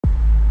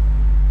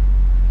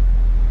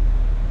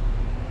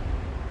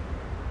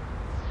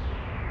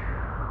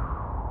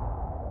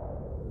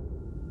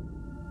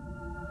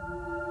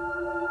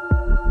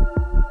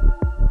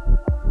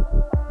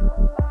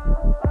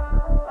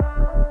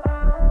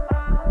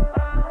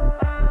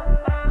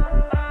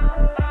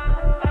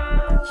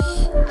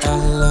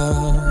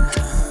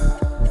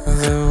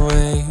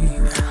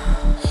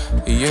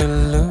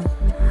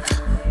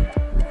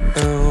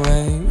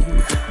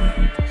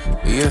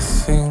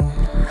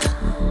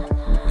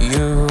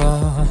You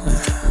are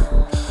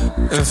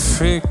a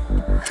freak,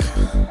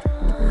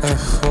 a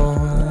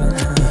whore.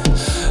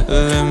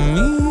 Let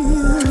me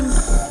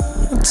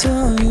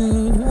tell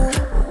you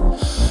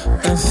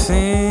a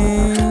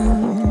thing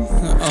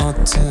or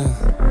two.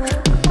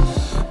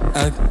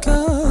 I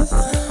got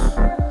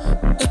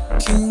a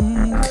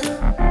kink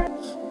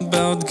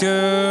about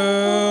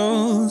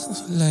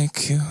girls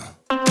like you.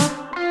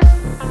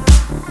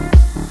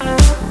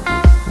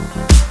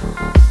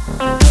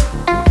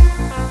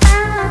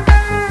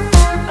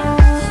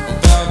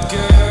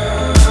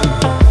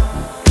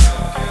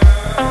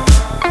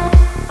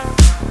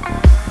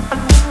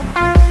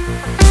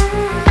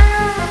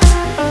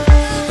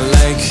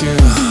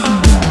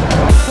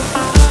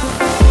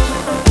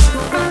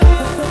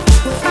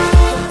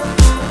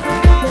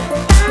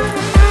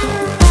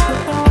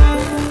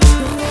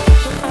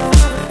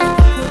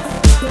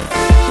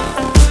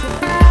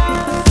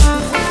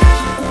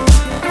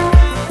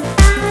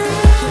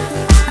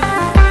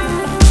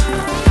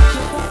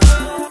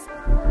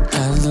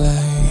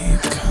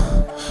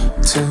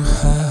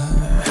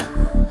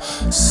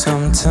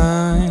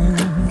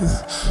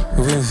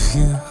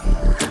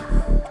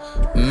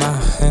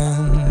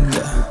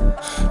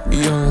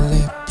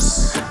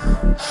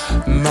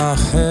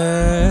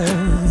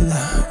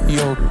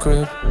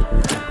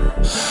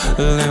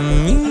 Let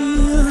me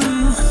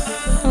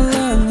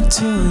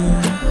tell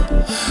you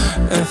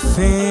a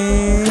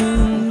thing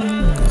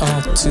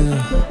or two.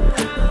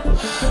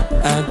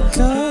 I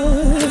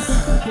got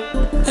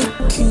a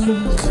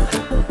kink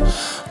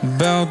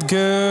about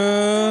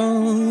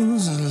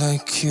girls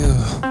like you.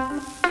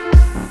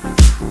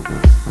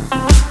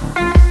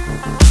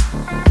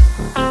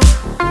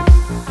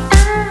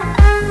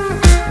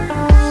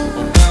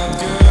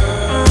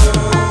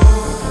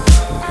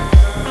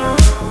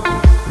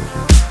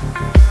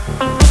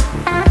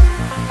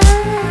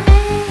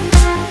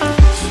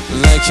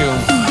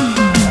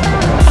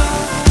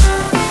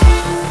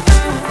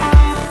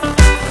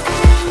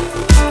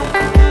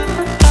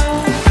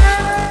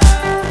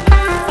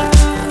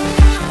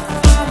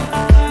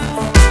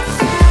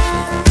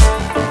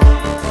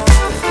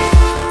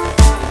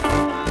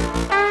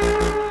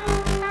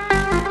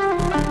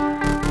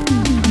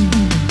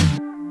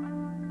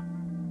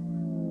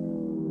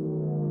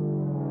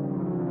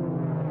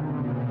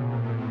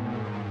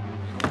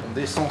 On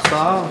descend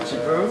ça un petit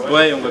peu.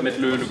 Ouais, on va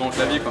mettre le grand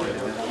clavier quoi.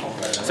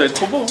 Ça va être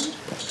trop beau. Hein.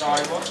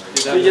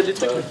 Il y a des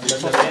trucs.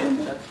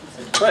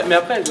 Ouais, mais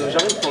après,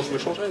 j'arrive quand je me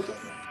changerai et tout.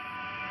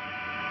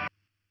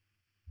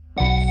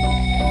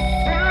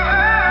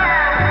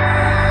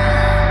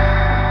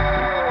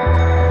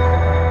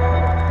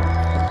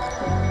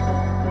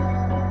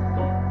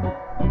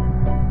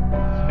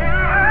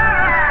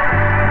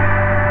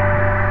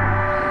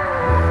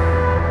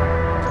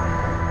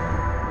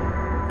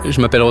 Je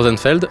m'appelle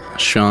Rosenfeld,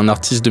 je suis un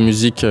artiste de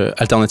musique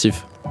alternative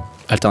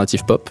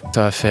pop.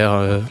 Ça va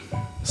faire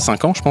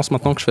 5 ans je pense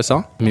maintenant que je fais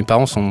ça. Mes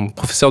parents sont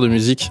professeurs de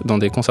musique dans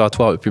des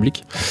conservatoires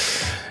publics.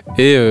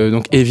 Et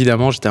donc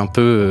évidemment j'étais un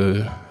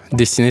peu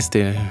destiné,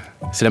 c'est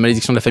la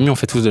malédiction de la famille, on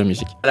fait tous de la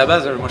musique. À la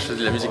base moi je fais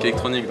de la musique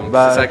électronique, donc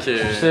c'est ça qui est...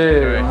 Tu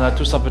sais, on a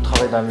tous un peu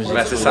travaillé dans la musique.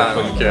 Bah c'est ça,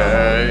 donc...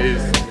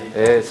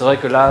 Et c'est vrai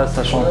que là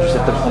ça change,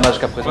 c'est peut-être ton âge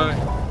qu'après. Ouais.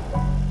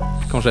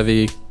 Quand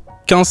j'avais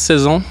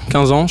 15 ans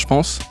je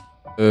pense,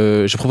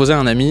 j'ai proposé à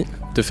un ami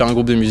de faire un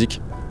groupe de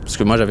musique. Parce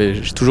que moi,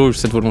 j'ai toujours eu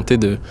cette volonté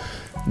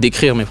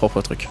d'écrire mes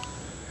propres trucs.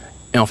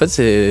 Et en fait,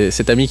 c'est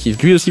cet ami qui,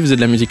 lui aussi, faisait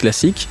de la musique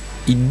classique.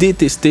 Il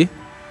détestait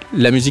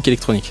la musique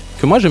électronique,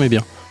 que moi, j'aimais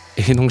bien.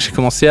 Et donc, j'ai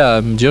commencé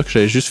à me dire que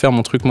j'allais juste faire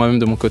mon truc moi-même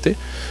de mon côté.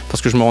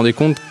 Parce que je me rendais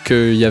compte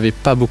qu'il n'y avait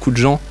pas beaucoup de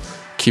gens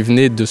qui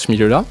venaient de ce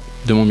milieu-là,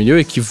 de mon milieu,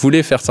 et qui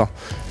voulaient faire ça.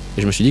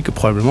 Et je me suis dit que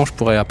probablement, je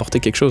pourrais apporter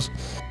quelque chose.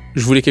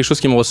 Je voulais quelque chose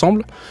qui me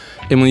ressemble.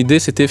 Et mon idée,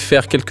 c'était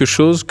faire quelque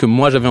chose que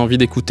moi, j'avais envie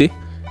d'écouter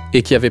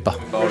et qu'il n'y avait pas.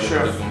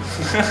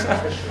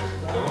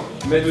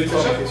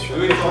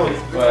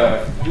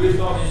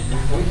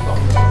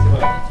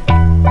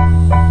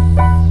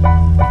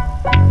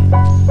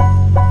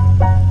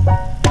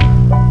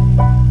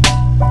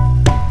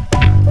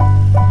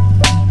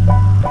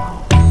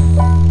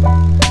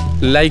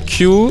 Like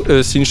You,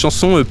 c'est une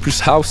chanson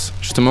plus house,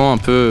 justement un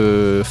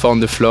peu four on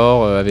the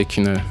floor, avec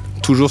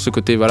toujours ce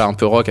côté voilà, un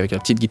peu rock avec la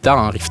petite guitare,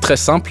 un riff très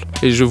simple.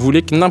 Et je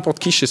voulais que n'importe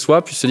qui chez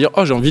soi puisse se dire «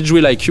 Oh, j'ai envie de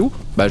jouer Like You »,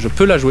 bah je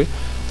peux la jouer,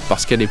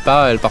 parce qu'elle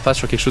part pas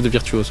sur quelque chose de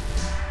virtuose.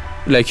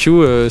 Like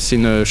You, c'est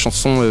une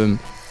chanson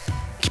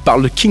qui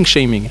parle de king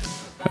shaming,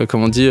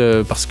 comme on dit,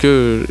 parce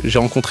que j'ai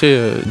rencontré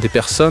des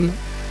personnes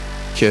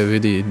qui avaient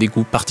des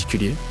goûts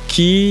particuliers,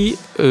 qui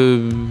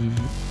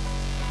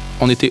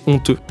en étaient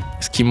honteux,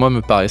 ce qui moi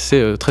me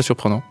paraissait très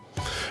surprenant.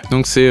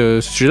 Donc ce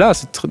sujet-là,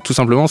 tout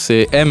simplement,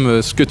 c'est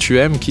aime ce que tu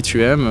aimes, qui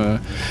tu aimes,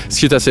 ce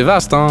qui est assez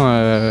vaste,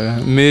 hein,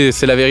 mais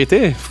c'est la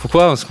vérité.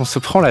 Pourquoi est-ce qu'on se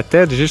prend la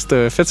tête?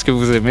 Juste faites ce que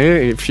vous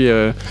aimez et puis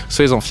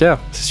soyez-en fiers,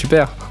 c'est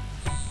super.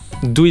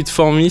 Do It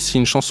For Me, c'est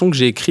une chanson que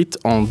j'ai écrite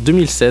en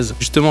 2016.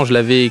 Justement, je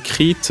l'avais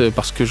écrite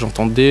parce que je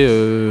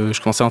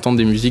commençais à entendre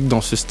des musiques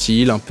dans ce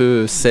style, un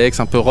peu sexe,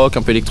 un peu rock,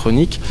 un peu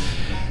électronique,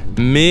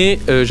 mais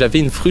j'avais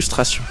une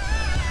frustration.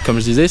 comme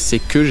je disais, c'est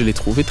que je l'ai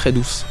trouvée très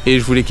douce. Et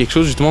je voulais quelque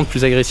chose justement de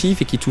plus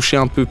agressif et qui touchait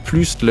un peu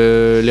plus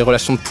les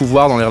relations de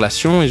pouvoir dans les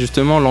relations et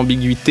justement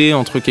l'ambiguïté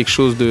entre quelque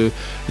chose de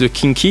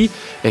kinky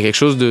et quelque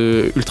chose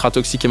de ultra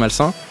toxique et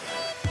malsain.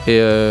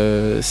 Et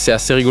c'est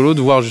assez rigolo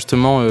de voir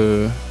justement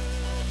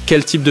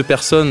quel type de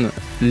personnes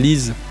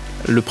lisent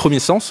le premier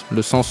sens,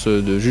 le sens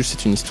de juste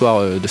c'est une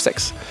histoire de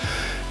sexe,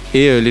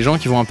 et les gens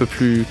qui vont un peu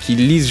plus, qui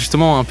lisent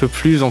justement un peu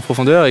plus en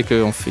profondeur et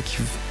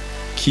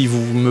qui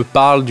me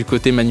parlent du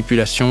côté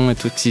manipulation et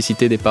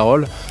toxicité des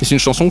paroles. Et c'est une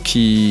chanson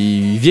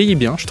qui vieillit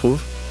bien, je trouve,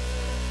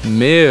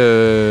 mais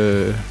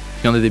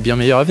il y en a des bien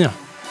meilleurs à venir.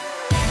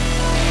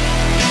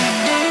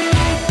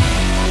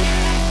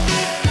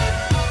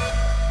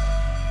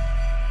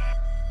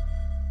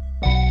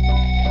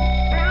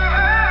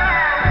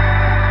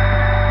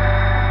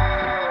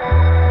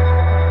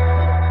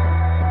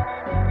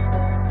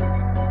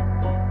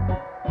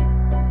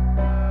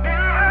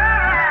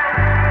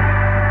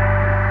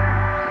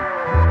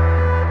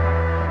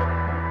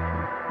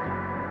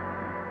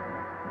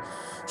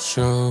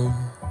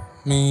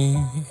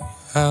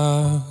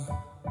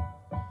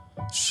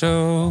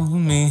 Show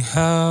me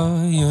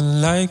how you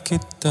like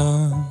it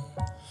done.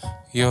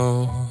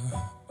 You're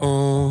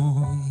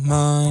all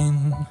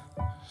mine.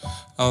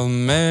 I'll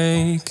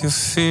make you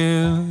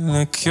feel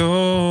like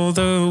you're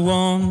the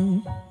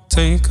one.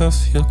 Take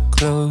off your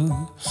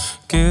clothes,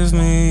 give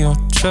me your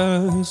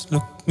trust.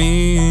 Look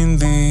me in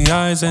the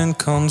eyes and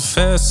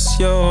confess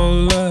your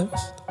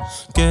lust.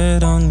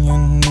 Get on your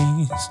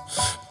knees,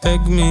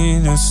 beg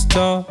me to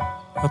stop.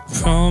 I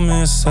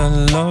promise I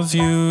love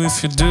you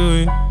if you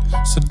do it,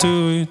 so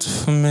do it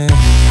for me.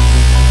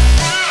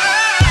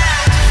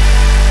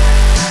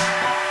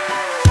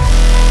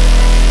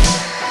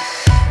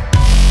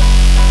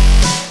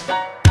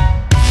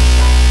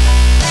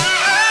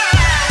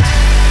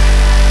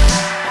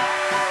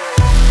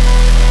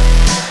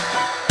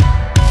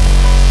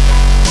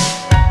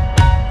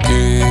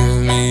 Give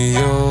me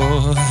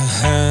your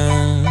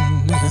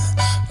hand,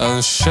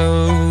 I'll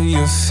show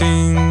you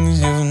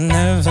things you've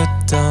never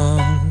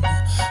done.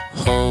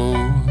 Hold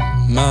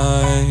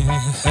my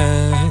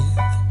head,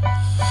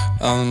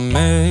 I'll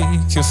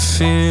make you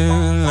feel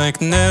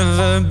like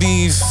never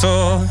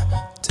before.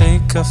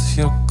 Take off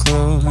your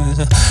clothes,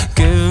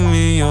 give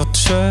me your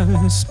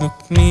trust.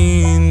 Look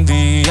me in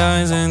the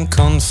eyes and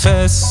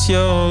confess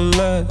your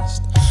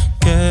lust.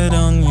 Get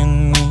on your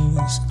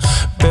knees,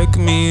 beg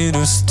me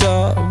to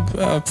stop.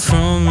 I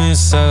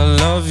promise I'll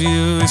love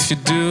you if you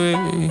do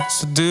it,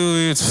 so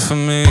do it for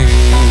me.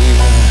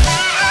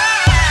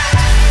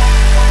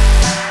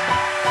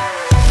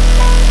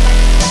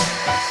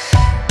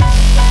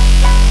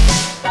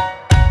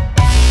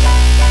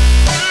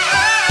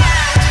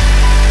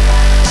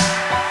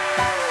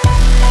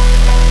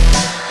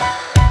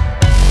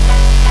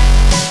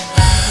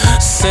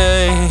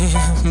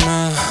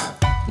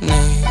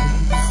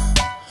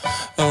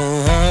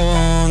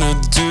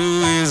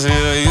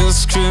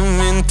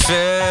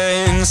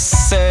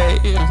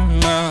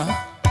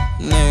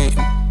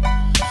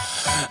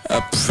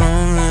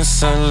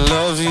 I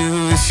love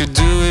you if you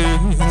do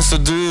it, so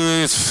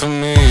do it for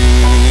me.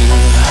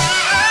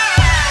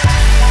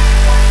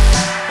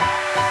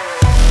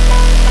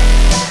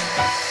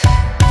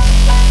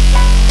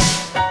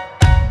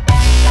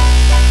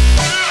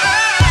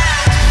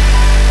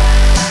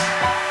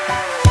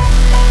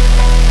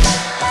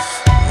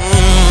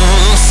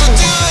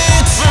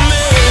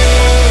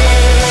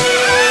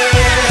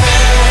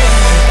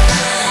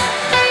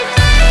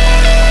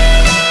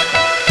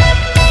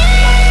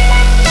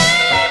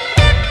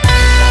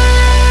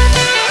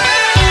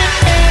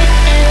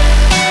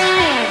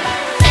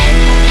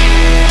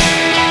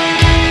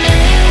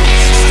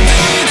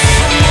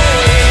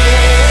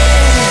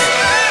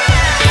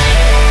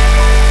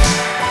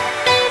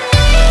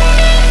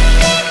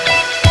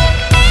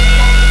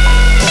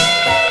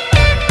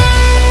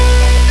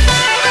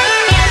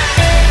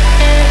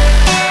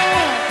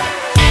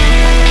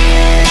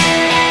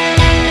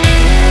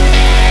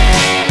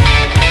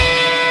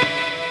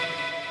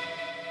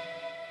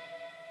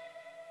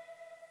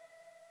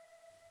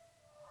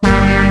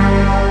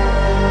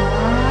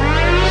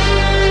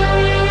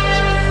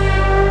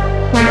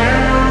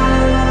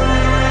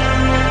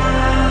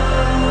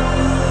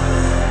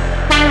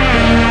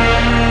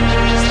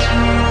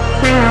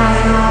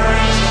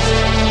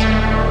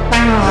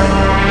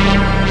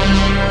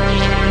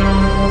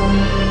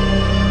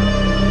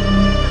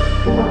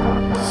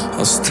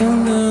 I'll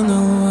stand and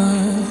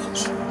I'll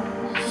watch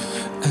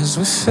as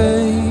we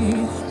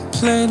fade,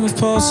 played with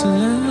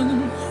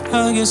porcelain.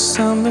 I guess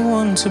I'm the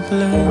one to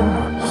blame.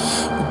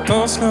 We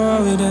both know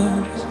how it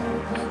is,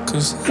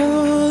 'cause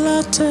all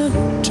I did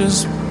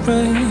just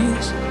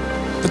breaks.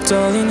 But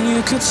darling,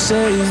 you could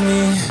save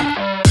me.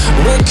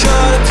 We're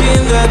caught up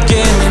in that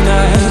game and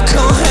I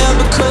can't help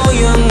but call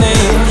your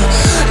name.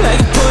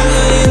 Like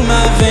poison in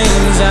my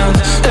veins, I'm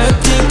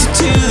addicted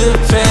to the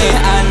pain.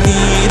 I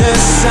need a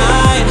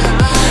sign,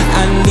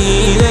 I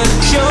need a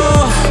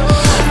cure.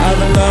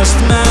 I've lost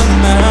my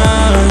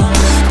mind,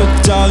 but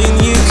darling,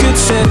 you could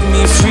set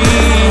me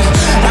free.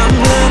 I'm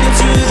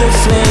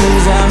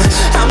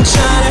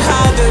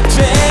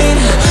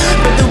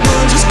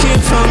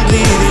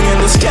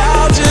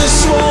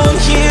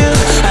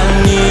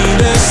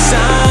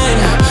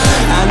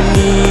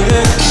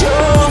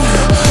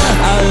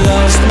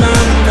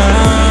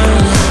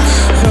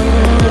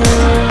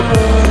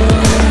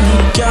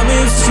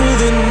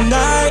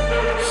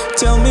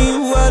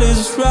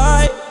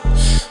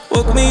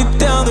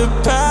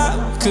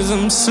as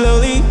I'm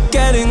slowly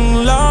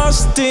getting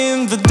lost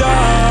in the dark.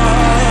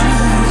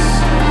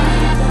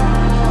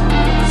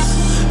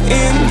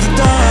 In the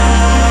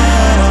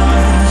dark,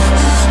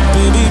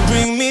 baby,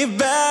 bring me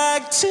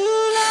back to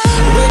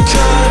life. We're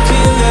caught up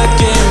in that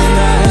game and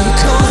I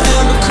can't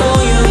help but call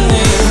your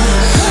name.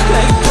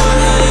 Like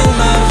poison in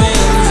my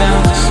veins,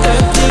 I'm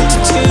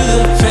addicted to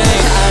the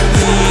pain. I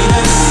need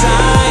a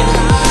sign,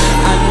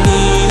 I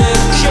need a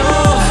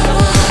cure.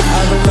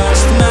 I've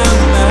lost my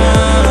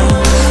mind,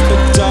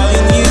 but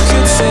darling, you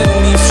could set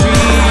me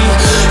free.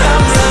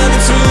 I'm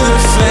running through the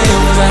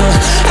flames,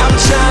 I'm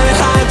trying to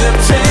hide the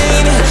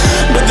pain,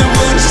 but the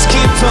wounds just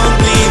keep on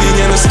bleeding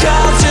and the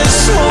scars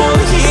just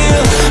won't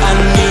heal. I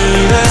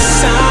need a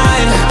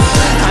sign,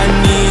 I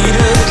need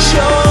a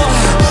cure.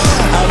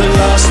 I've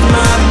lost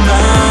my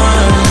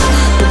mind,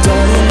 but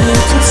darling, you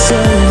could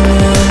save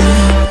me.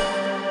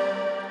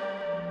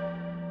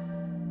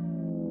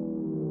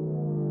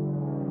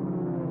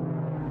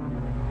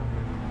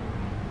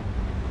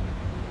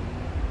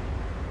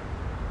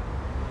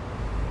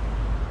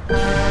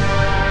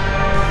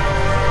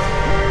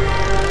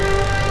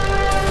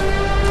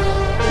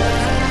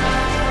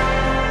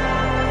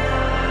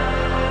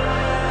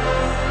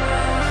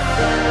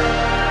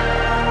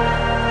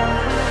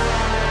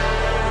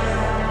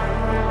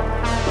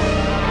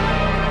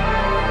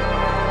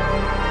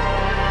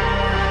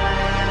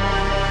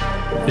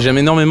 J'aime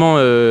énormément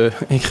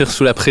écrire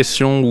sous la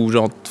pression ou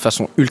genre de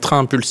façon ultra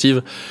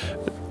impulsive.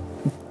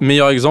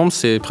 Meilleur exemple,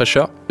 c'est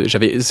Première.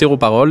 J'avais 0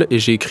 parole et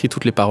j'ai écrit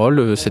toutes les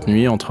paroles cette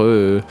nuit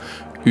entre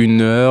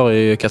 1h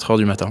et 4h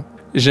du matin.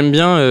 J'aime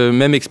bien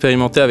même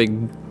expérimenter avec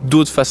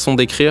d'autres façons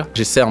d'écrire.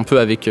 J'essaie un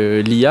peu avec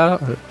l'IA,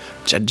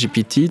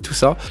 ChatGPT, tout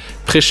ça.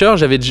 Première,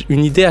 j'avais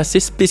une idée assez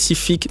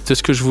spécifique de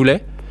ce que je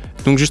voulais.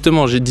 Donc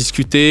justement, j'ai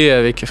discuté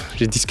avec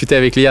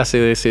l'IA,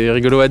 c'est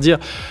rigolo à dire,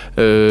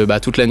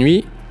 toute la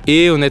nuit.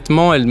 Et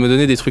honnêtement, elle me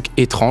donnait des trucs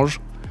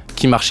étranges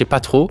qui marchaient pas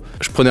trop.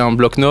 Je prenais un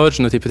bloc-notes,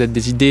 je notais peut-être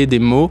des idées, des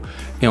mots.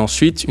 Et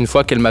ensuite, une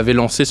fois qu'elle m'avait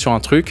lancé sur un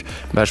truc,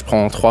 je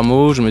prends 3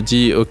 mots, je me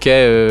dis, ok,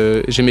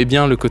 j'aimais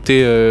bien le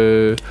côté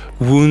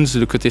wounds,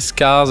 le côté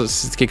scars.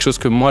 C'est quelque chose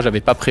que moi, j'avais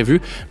pas prévu.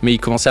 Mais il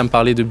commençait à me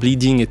parler de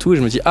bleeding et tout. Et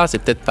je me dis,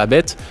 c'est peut-être pas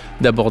bête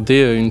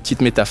d'aborder une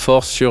petite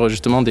métaphore sur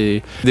justement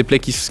des plaies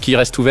qui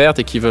restent ouvertes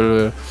et qui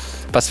veulent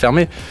pas se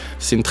fermer.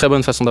 C'est une très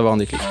bonne façon d'avoir un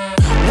déclic.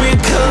 We're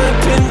caught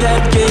up in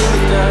that game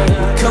now.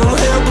 Can't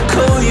help but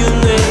call your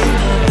name.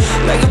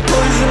 Like a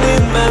poison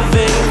in my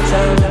veins,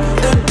 I'm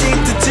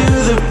addicted to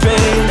the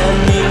pain. I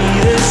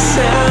need a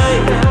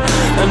sign,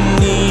 I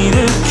need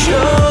a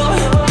cure.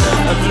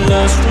 I've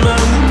lost my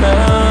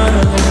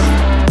mind.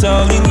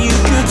 Darling, you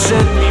could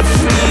set me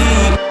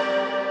free.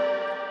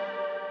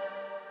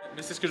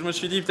 Mais c'est ce que je me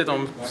suis dit, peut-être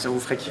ça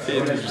vous ferait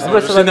kiffer.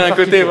 Ça d'un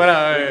côté, kiffer.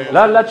 Voilà.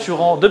 Ouais. Là, tu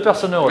rends 2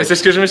 personnes heureuses. Mais c'est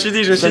ce que je me suis dit.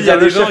 Il y a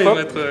des gens qui vont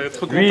être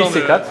trop contents. Lui,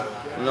 c'est 4.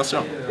 Bien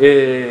sûr.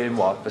 Et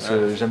moi, parce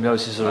que j'aime bien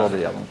aussi ce genre de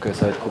délire, donc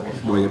ça va être cool.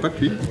 Bon, il n'y a pas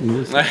que lui.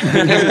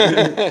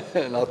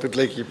 Ouais. Non, toute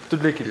l'équipe.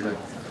 Toute l'équipe. Ouais.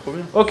 Trop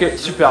bien. Ok,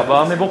 super.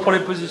 On est bon pour les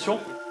positions.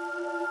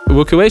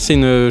 Walk Away, c'est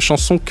une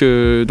chanson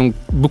donc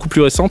beaucoup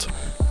plus récente,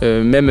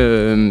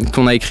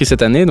 qu'on a écrit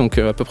cette année, donc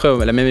à peu près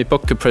à la même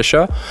époque que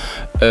Première,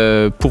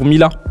 pour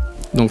Myla.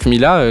 Donc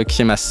Myla,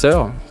 qui est ma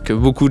sœur, que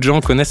beaucoup de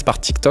gens connaissent par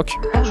TikTok.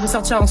 Je vais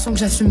sortir un son que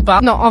j'assume pas.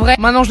 Non, en vrai,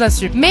 maintenant je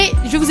l'assume. Mais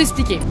je vais vous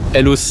expliquer.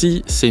 Elle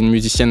aussi, c'est une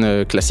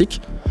musicienne classique.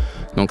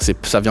 Donc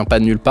ça vient pas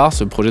de nulle part,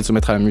 ce projet de se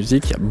mettre à la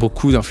musique. Il y a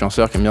beaucoup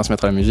d'influenceurs qui aiment bien se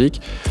mettre à la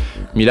musique.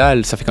 Myla,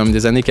 ça fait quand même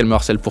des années qu'elle me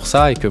harcèle pour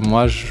ça et que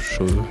moi,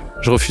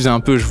 je refusais un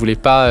peu. Je voulais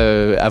pas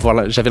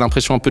j'avais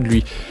l'impression un peu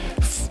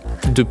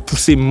de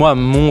pousser moi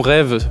mon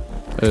rêve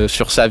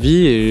sur sa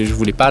vie et je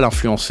voulais pas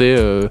l'influencer.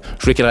 Je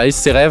voulais qu'elle réalise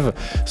ses rêves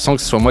sans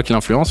que ce soit moi qui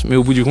l'influence. Mais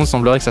au bout du compte, il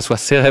semblerait que ça soit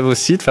ses rêves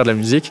aussi de faire de la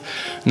musique.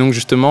 Donc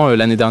justement,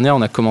 l'année dernière,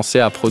 on a commencé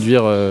à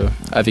produire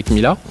avec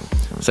Myla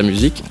sa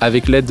musique,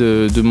 avec l'aide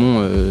de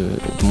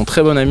mon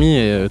très bon ami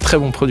et très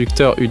bon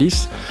producteur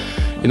Ulysse.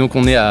 Et donc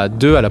on est à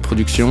 2 à la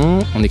production,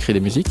 on écrit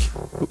des musiques,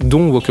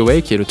 dont Walk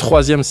Away, qui est le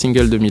 3e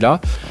single de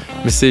Myla.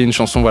 Mais c'est une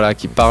chanson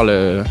qui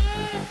parle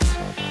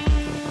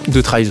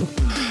de trahison.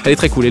 Elle est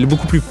très cool, elle est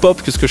beaucoup plus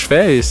pop que ce que je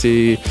fais et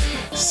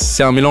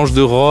c'est un mélange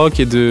de rock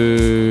et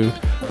de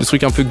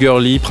trucs un peu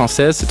girly,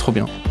 princesse, c'est trop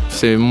bien.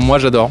 Moi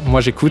j'adore,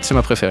 moi j'écoute, c'est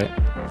ma préférée.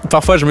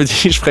 Parfois je me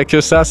dis je ferais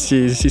que ça,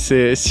 si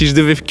je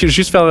devais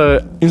juste faire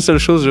une seule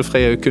chose, je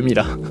ferais que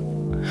Myla.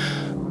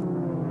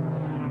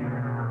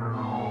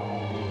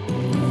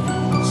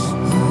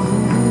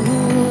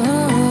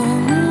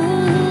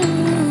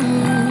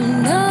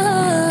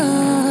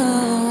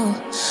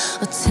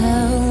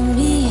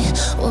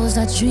 Was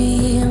I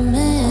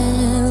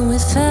dreaming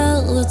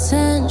without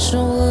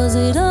attention? Was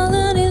it all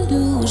an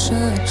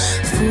illusion?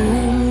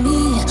 Fool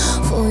me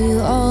for you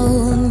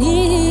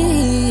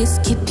only.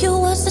 Keep your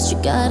words that you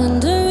got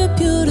under a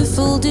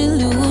beautiful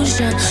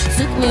delusion.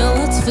 Took me a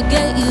while to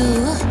forget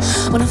you.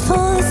 When I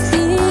fall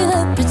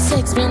asleep, it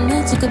takes me a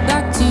minute to get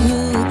back to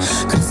you.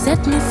 Could've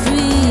set me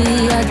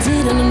free. I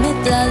didn't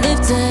admit that I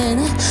lived in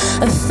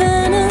a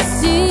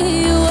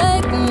fantasy.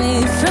 Wake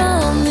me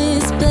from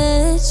this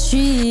bed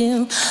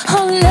dream.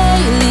 Oh,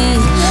 lately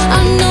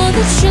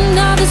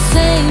the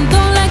same.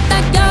 Don't like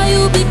that guy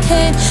you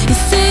became. You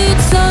say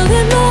it's all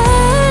in my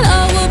head,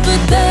 oh,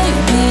 but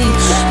baby,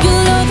 your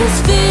love has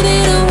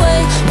faded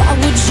away. Why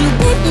would you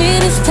beg me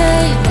to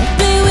stay? Don't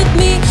play with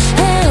me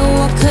and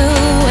walk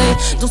away.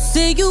 Don't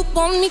say you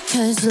want me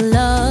cause you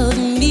love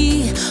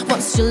me.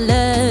 Once you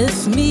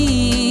left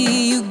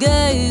me, you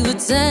gave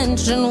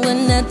attention when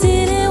I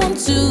didn't want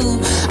to.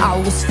 I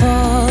was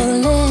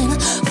falling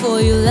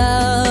for your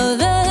love,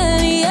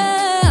 and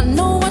yeah, I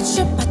know what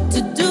you're about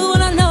to do,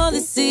 and I know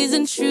this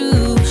isn't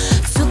true.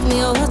 Took me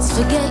a while to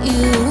forget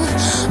you.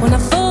 When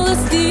I fall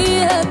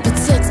asleep, it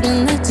takes me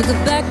a night to get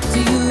back to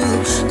you.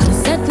 Could've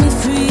set me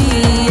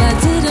free, I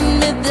didn't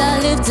admit that I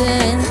lived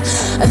in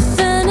a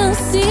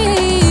fantasy.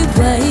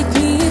 Break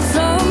me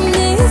from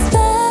this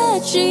bad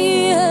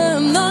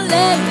dream, not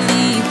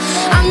lately.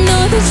 I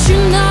know that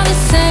you're not the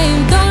same.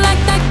 Don't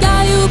like that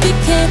guy you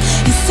became.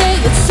 You say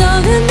it's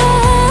all in my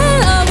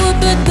head, oh,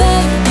 but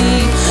baby,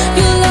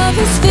 your love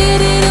has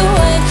faded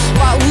away.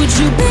 Why would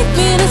you beg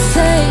me to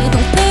say?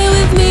 Don't play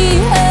with me,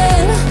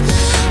 and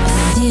I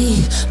see,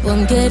 but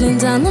I'm getting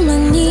down on my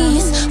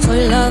knees. For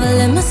love, I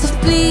let myself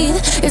bleed.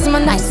 It's my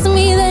nights to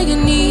me that you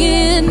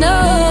need.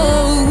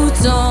 No,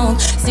 don't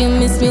say you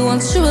miss me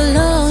once you're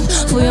alone.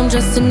 For you, I'm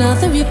just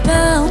another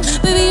rebound.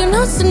 Baby, you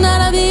know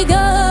tonight I'll be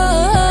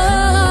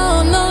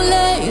gone. No,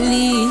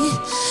 lately,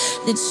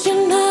 that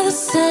you're not the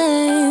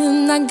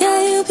same. That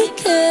guy you became.